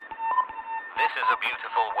is a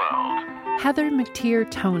Beautiful World. Heather McTeer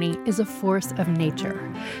Toney is a force of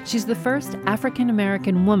nature. She's the first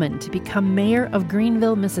African-American woman to become mayor of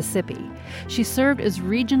Greenville, Mississippi. She served as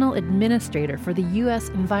regional administrator for the U.S.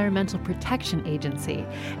 Environmental Protection Agency,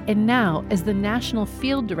 and now as the national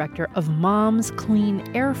field director of Moms Clean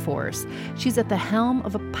Air Force, she's at the helm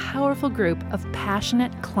of a powerful group of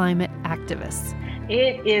passionate climate activists.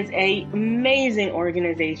 It is an amazing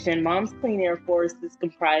organization. Moms Clean Air Force is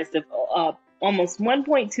comprised of almost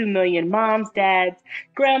 1.2 million moms, dads,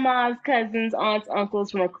 grandmas, cousins, aunts,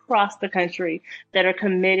 uncles from across the country that are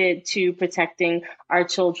committed to protecting our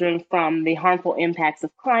children from the harmful impacts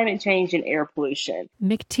of climate change and air pollution.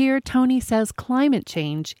 McTeer Toney says climate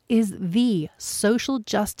change is the social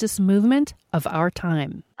justice movement of our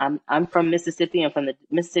time. I'm from Mississippi. I'm from the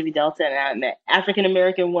Mississippi Delta, and I'm an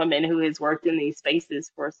African-American woman who has worked in these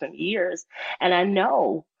spaces for some years. And I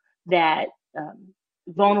know that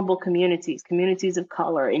vulnerable communities of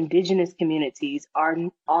color, indigenous communities are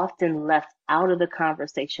often left out of the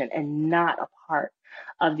conversation and not a part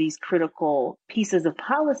of these critical pieces of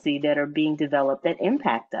policy that are being developed that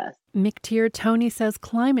impact us. McTeer Toney says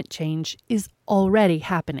climate change is already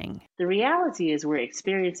happening. The reality is we're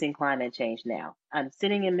experiencing climate change now. I'm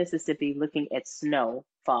sitting in Mississippi looking at snow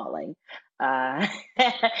falling.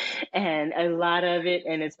 And a lot of it,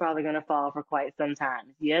 and it's probably going to fall for quite some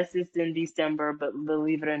time. Yes, it's in December, but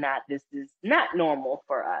believe it or not, this is not normal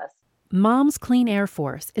for us. Moms Clean Air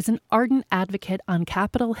Force is an ardent advocate on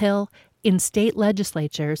Capitol Hill, in state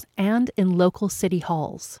legislatures, and in local city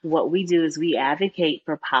halls. What we do is we advocate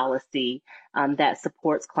for policy that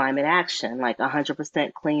supports climate action, like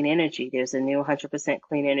 100% clean energy. There's a new 100%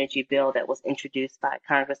 clean energy bill that was introduced by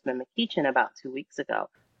Congressman McEachin about 2 weeks ago.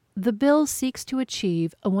 The bill seeks to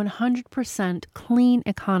achieve a 100% clean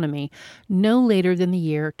economy no later than the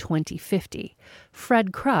year 2050.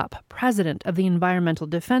 Fred Krupp, president of the Environmental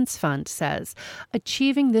Defense Fund, says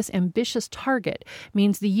achieving this ambitious target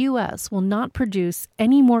means the U.S. will not produce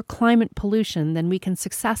any more climate pollution than we can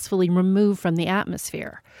successfully remove from the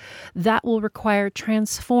atmosphere. That will require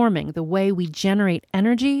transforming the way we generate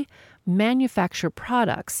energy, manufacture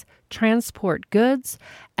products, transport goods,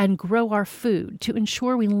 and grow our food to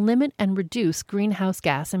ensure we limit and reduce greenhouse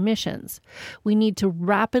gas emissions. We need to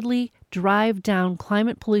rapidly drive down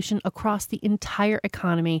climate pollution across the entire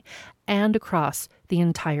economy and across the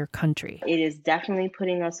entire country. It is definitely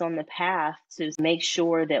putting us on the path to make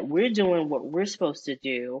sure that we're doing what we're supposed to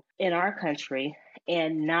do in our country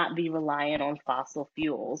and not be reliant on fossil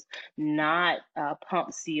fuels, not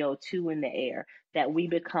pump CO2 in the air, that we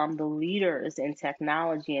become the leaders in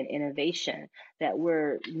technology and innovation, that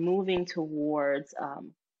we're moving towards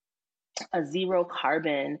a zero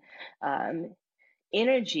carbon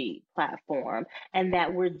energy platform, and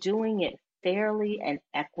that we're doing it fairly and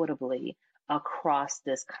equitably across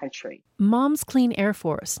this country. Moms Clean Air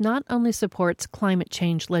Force not only supports climate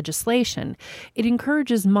change legislation, it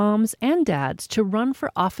encourages moms and dads to run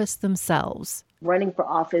for office themselves. Running for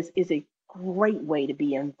office is a great way to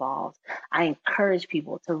be involved. I encourage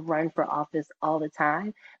people to run for office all the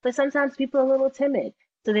time, but sometimes people are a little timid.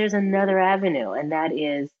 So there's another avenue, and that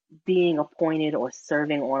is being appointed or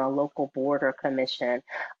serving on a local board or commission,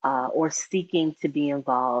 or seeking to be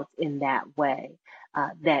involved in that way.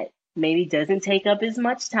 That maybe doesn't take up as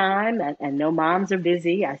much time. I know moms are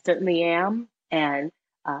busy. I certainly am. And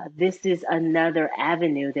this is another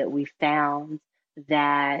avenue that we found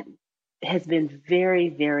that has been very,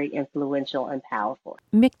 very influential and powerful.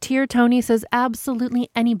 McTeer Toney says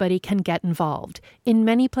absolutely anybody can get involved. In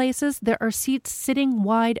many places, there are seats sitting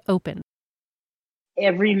wide open.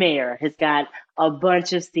 Every mayor has got a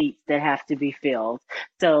bunch of seats that have to be filled.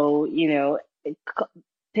 So,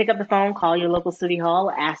 pick up the phone, call your local city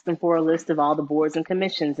hall, ask them for a list of all the boards and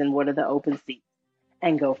commissions and what are the open seats,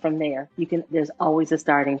 and go from there. There's always a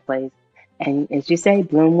starting place. And as you say,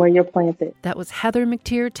 bloom where you're planted. That was Heather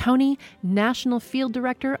McTeer Toney, National Field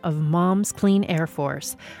Director of Moms Clean Air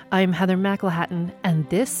Force. I'm Heather McElhatton, and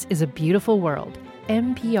this is A Beautiful World,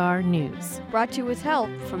 NPR News. Brought to you with help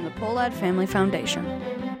from the Pohlad Family Foundation.